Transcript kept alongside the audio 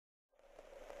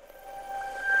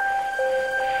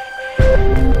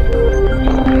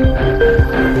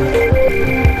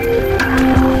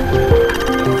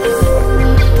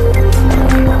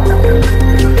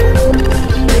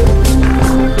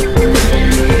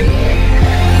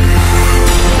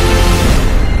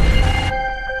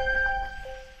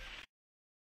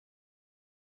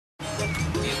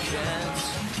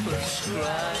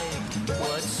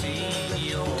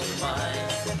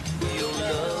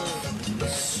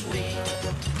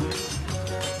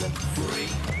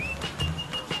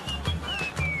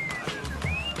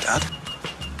Dad?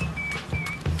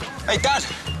 Hey, Dad!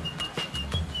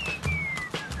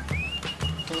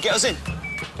 Can you get us in?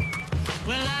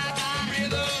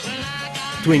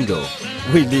 Twingo.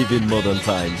 We live in modern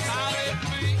times.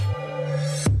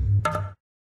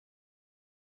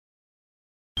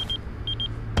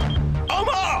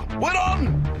 Omar! We're on!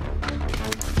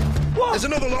 What? There's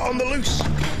another lot on the loose.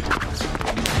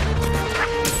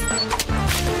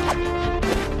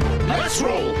 Let's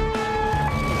roll!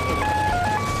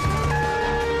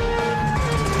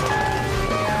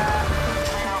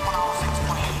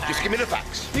 Just give me the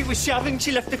facts. It was shoving,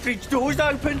 she left the fridge doors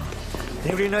open.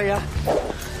 They're in here.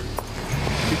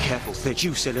 Be careful, they're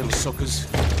juicy little suckers.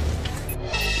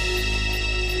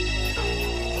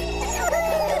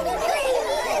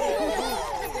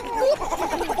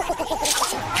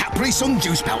 Capri-Sun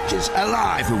juice pouches,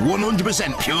 alive with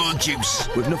 100% pure juice,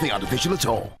 with nothing artificial at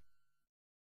all.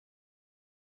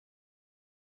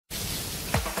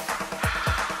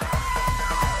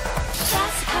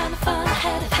 That's the kind of fun I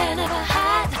had never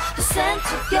had. The scent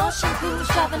of your shampoo's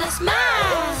driving us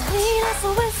mad. Sweet as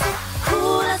a whistle,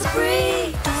 cool as a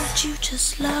breeze. Don't you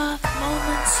just love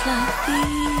moments like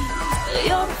these?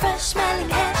 Your fresh smelling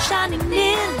hair shining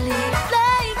nearly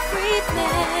flame-free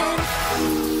man.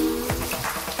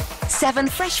 7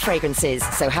 fresh fragrances,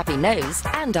 so happy nose,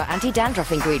 and our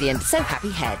anti-dandruff ingredient, so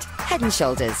happy head. Head and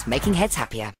Shoulders, making heads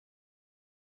happier.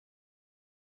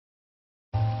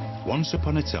 Once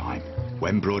upon a time,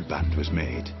 when Broadband was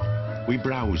made, we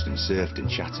browsed and surfed and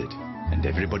chatted, and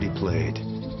everybody played.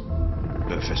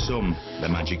 But for some, the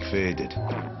magic faded.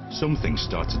 Some things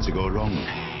started to go wrong.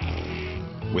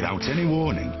 Without any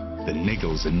warning, the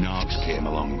niggles and narcs came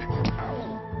along.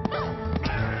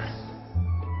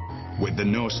 With the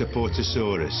no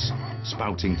supportosaurus,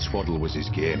 spouting twaddle was his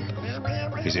game.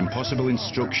 His impossible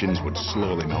instructions would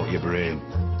slowly melt your brain.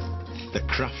 The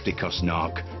crafty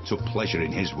Cosnark took pleasure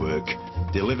in his work,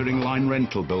 delivering line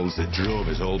rental bills that drove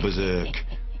us all berserk.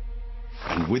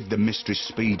 And with the mystery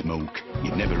speed mook,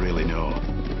 you'd never really know.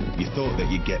 You thought that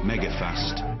you'd get mega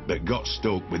fast, but got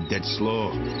stoked with dead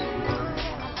slow.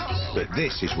 But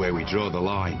this is where we draw the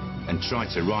line and try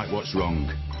to right what's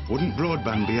wrong. Wouldn't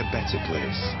Broadband be a better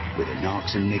place with the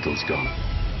narcs and niggles gone?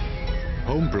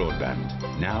 Home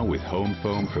Broadband, now with home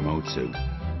foam from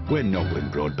O2. We're nobbling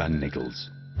Broadband niggles.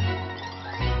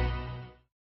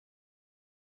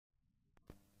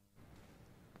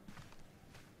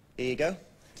 Here you go.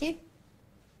 Thank you.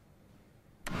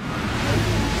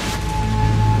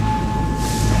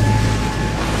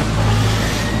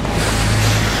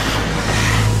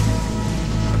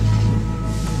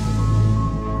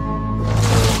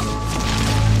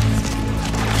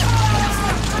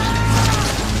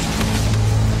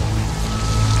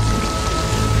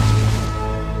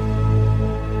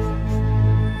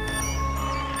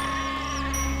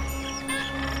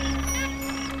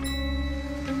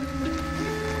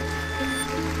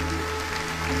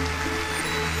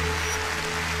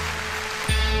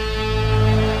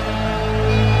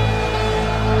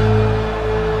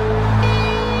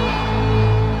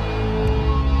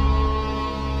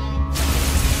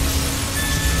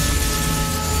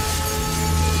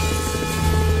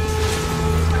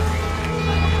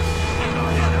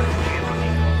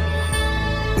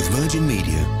 Virgin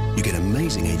Media, you get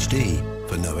amazing HD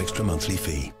for no extra monthly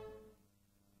fee.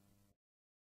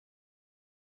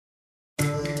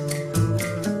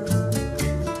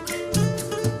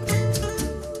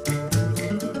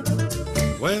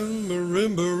 When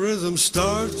marimba rhythms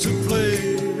start to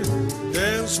play,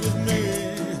 dance with me,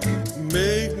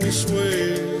 make me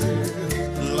sway,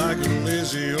 like a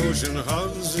lazy ocean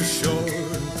hugs the shore.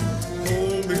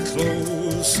 Hold me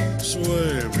close,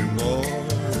 sway me more.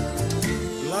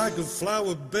 Like a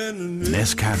flower bending.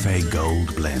 Nescafe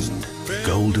Gold Blend,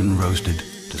 golden roasted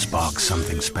to spark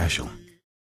something special.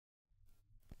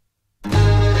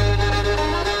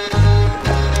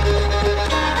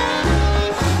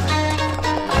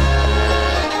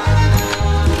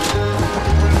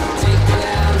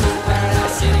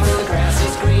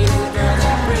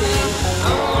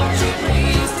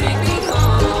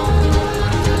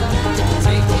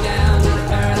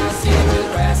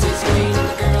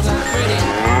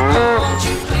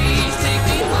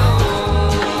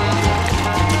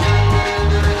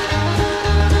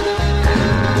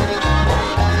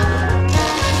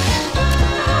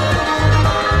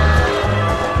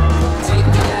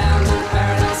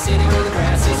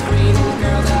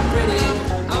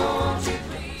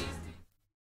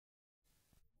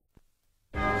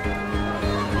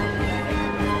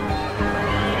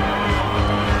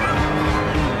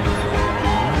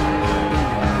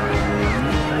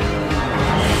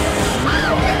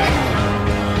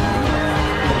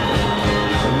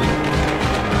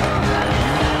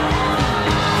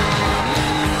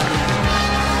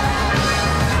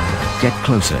 get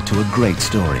closer to a great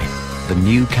story. The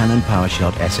new Canon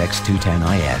Powershot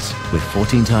SX210IS with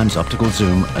 14 times optical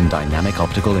zoom and dynamic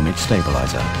optical image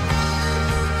stabilizer.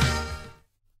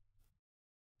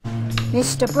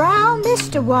 Mr. Brown,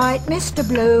 Mr. White, Mr.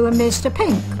 Blue and Mr.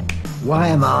 Pink. Why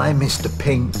am I Mr.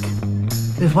 Pink?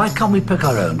 Why can't we pick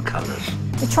our own colours?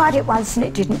 We tried it once and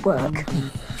it didn't work.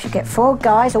 You get 4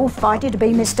 guys all fighting to be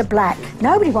Mr. Black.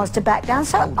 Nobody wants to back down,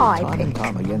 so I pick.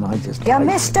 Time again, I just You're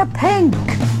Mr. Pink.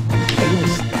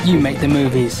 You make the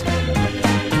movies.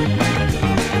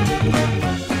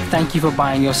 Thank you for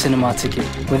buying your cinema ticket.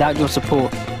 Without your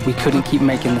support, we couldn't keep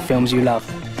making the films you love.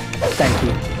 Thank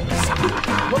you.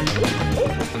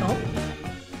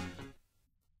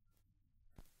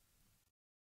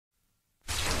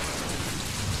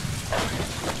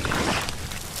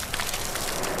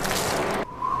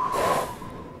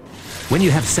 When you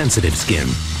have sensitive skin,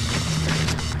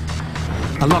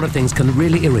 a lot of things can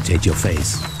really irritate your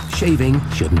face. Shaving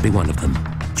shouldn't be one of them.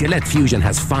 Gillette Fusion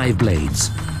has 5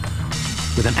 blades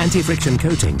with an anti-friction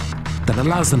coating that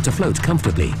allows them to float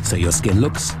comfortably so your skin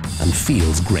looks and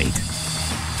feels great.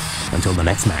 Until the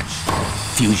next match.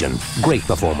 Fusion, great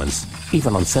performance,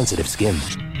 even on sensitive skin.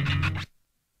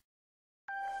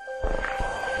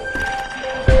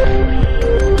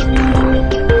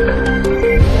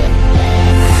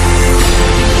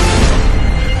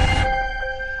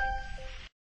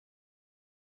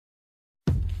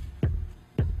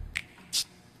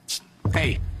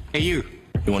 Hey, you.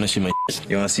 You wanna see my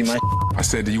You wanna see my I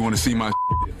said, do you wanna see my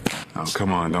Oh,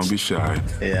 come on, don't be shy.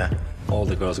 Yeah. All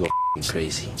the girls go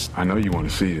crazy. I know you wanna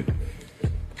see it.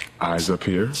 Eyes up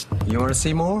here. You wanna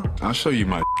see more? I'll show you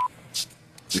my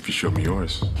if you show me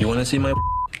yours. You wanna see my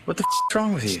What the is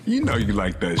wrong with you? You know you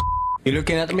like that You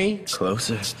looking at me?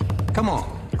 Closer. Come on.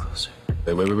 Closer.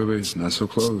 Hey, wait. Not so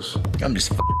close. I'm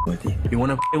just with you. You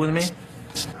wanna with me?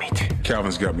 Me too.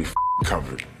 Calvin's got me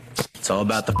covered. It's all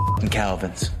about the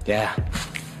Calvins. Yeah.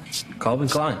 Calvin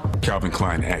Klein. Calvin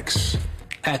Klein X.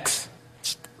 X.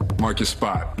 Mark your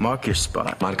spot. Mark your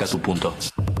spot. Marca tu punto.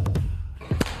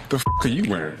 The are you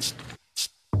wearing?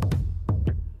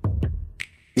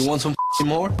 You want some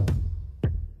more?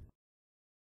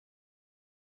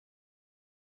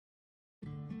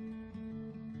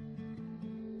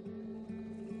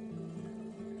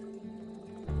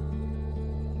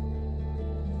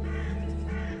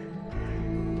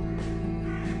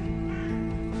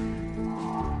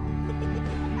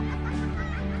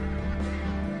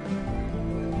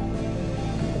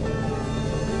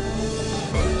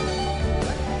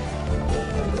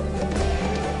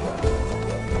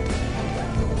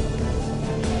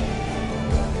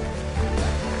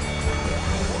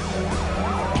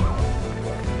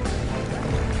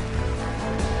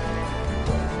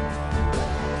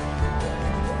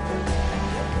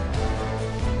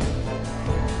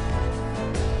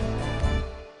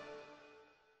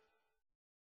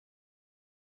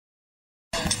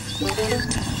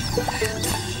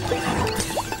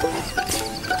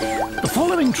 The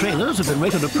following trailers have been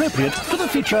rated appropriate for the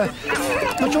feature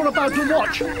that you're about to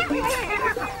watch.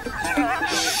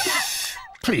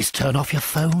 Please turn off your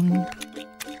phone.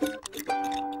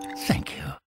 Thank you.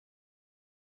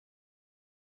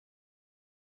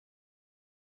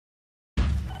 All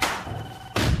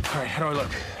right, how do I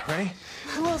look? Ready?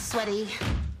 A little sweaty.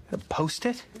 Post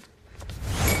it?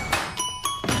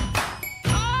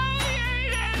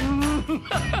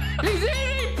 He's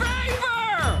eating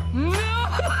paper! No!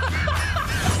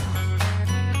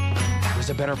 There's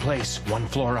a better place, 1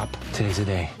 floor up. Today's the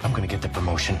day. I'm gonna get the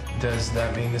promotion. Does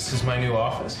that mean this is my new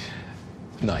office?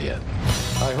 Not yet.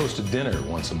 I host a dinner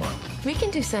once a month. We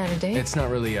can do Saturday. It's not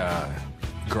really a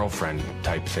girlfriend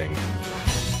type thing.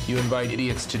 You invite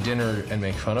idiots to dinner and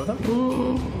make fun of them?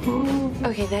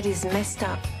 Okay, that is messed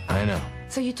up. I know.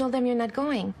 So you told them you're not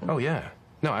going? Oh, yeah.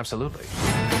 No, absolutely.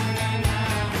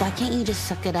 Why can't you just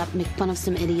suck it up, make fun of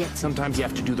some idiots? Sometimes you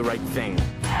have to do the right thing.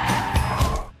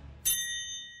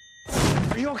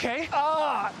 Are you okay?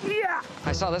 Yeah!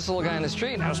 I saw this little guy in the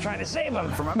street and I was trying to save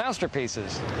him from my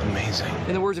masterpieces. Amazing.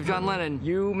 In the words of John Lennon,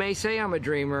 you may say I'm a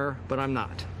dreamer, but I'm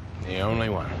not. The only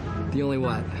one. The only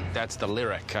what? That's the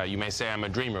lyric. You may say I'm a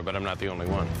dreamer, but I'm not the only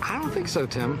one. I don't think so,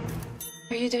 Tim.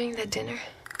 Are you doing that dinner?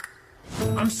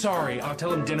 I'm sorry. I'll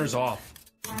tell him dinner's off.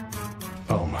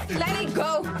 Oh, my God. Let it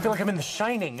go! I feel like I'm in The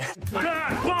Shining.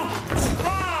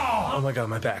 Oh, my God,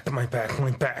 my back.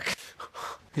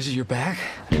 Is it your back?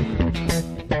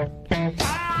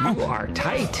 You are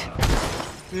tight.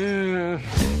 I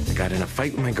got in a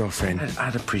fight with my girlfriend.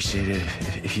 I'd appreciate it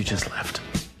if you just left.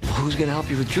 Well, who's gonna help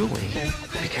you with Julie?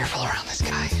 Be careful around this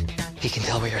guy. He can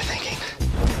tell what you're thinking.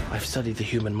 I've studied the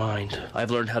human mind.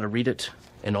 I've learned how to read it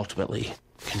and ultimately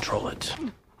control it.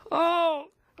 Oh,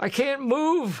 I can't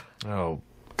move. Oh,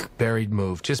 buried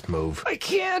move. Just move. I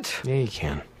can't. Yeah, you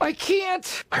can. I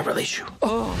can't. I release you.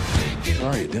 Oh. All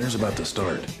right, dinner's about to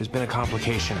start. There's been a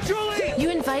complication. Julie! You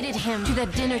invited him to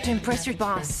that dinner to impress your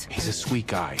boss. He's a sweet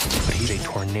guy, but he's a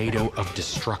tornado of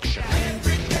destruction.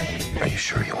 Are you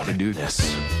sure you want to do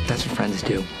this? That's what friends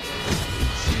do.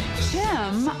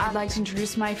 Jim, I'd like to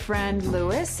introduce my friend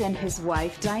Louis and his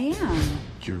wife Diane.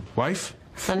 Your wife?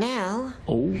 For now.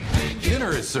 Oh.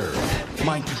 Dinner is served.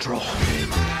 Mind control.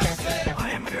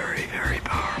 I am very, very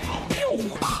powerful.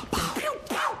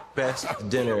 Best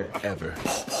dinner ever.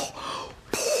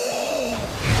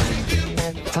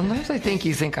 Sometimes I think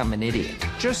you think I'm an idiot.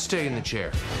 Just stay in the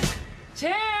chair.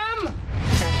 Tim!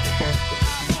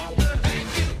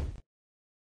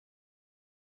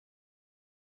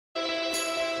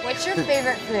 What's your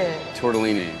favorite food?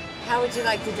 Tortellini. How would you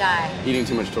like to die? Eating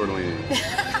too much tortellini.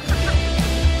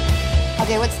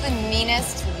 Okay, what's the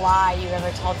meanest lie you ever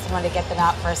told someone to get them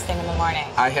out first thing in the morning?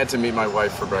 I had to meet my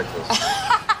wife for breakfast.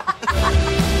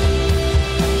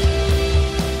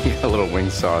 Yeah, a little wing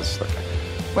sauce.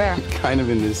 Where? Kind of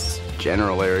in this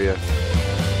general area.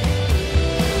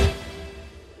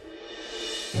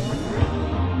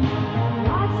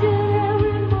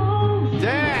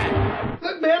 Dad!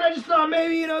 Look, man, I just thought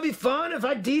maybe, it'd be fun if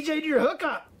I DJ'd your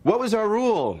hookup. What was our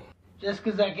rule? Just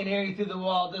because I can hear you through the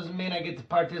wall doesn't mean I get to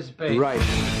participate. Right.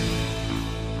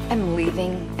 I'm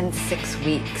leaving in 6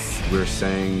 weeks. We're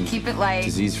saying... Keep it light.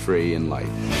 Disease-free and light.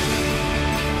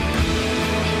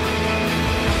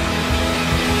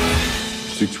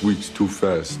 6 weeks too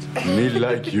fast. Me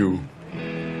like you.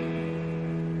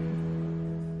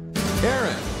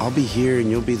 Aaron! I'll be here and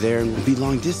you'll be there and we'll be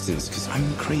long distance because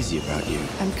I'm crazy about you.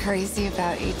 I'm crazy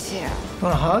about you too.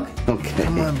 Want a hug? Okay.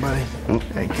 Come on, buddy. Oh.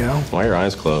 There you go. Why are your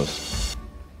eyes closed?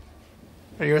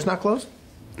 Are yours not closed?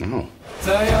 No.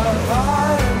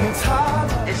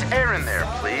 Is Aaron there,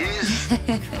 please?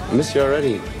 I miss you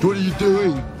already. What are you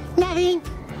doing? Nothing.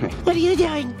 What are you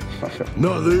doing?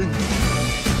 Nothing.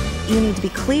 You need to be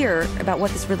clear about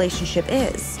what this relationship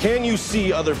is. Can you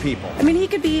see other people? I mean, he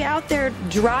could be out there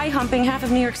dry humping half of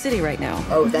New York City right now.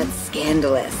 Oh, that's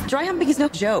scandalous. Dry humping is no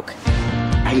joke.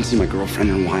 I haven't seen my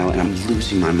girlfriend in a while and I'm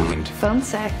losing my mind. Phone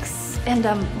sex. And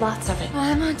lots of it.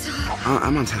 I'm on top.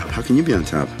 I'm on top. How can you be on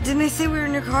top? Didn't I say we were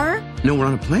in your car? No, we're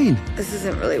on a plane. This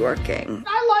isn't really working.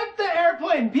 I like the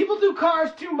airplane. People do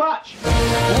cars too much.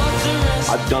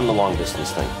 I've done the long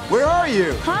distance thing. Where are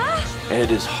you? Huh? And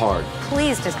it is hard.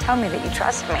 Please just tell me that you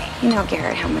trust me. You know,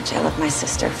 Garrett, how much I love my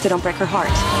sister. So don't break her heart.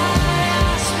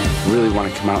 Really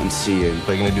want to come out and see you.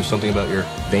 Are you gonna do something about your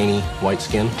veiny white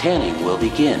skin? Tanning will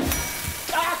begin.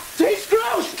 Ah! Tastes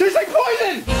gross! Tastes like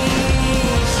poison!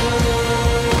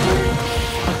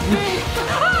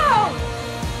 Oh!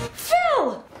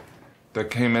 Phil! That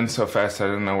came in so fast I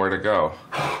didn't know where to go.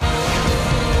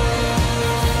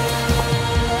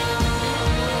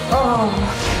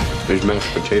 Oh. These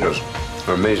mashed potatoes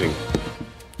are amazing.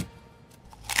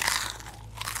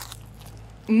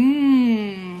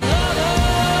 Mmm.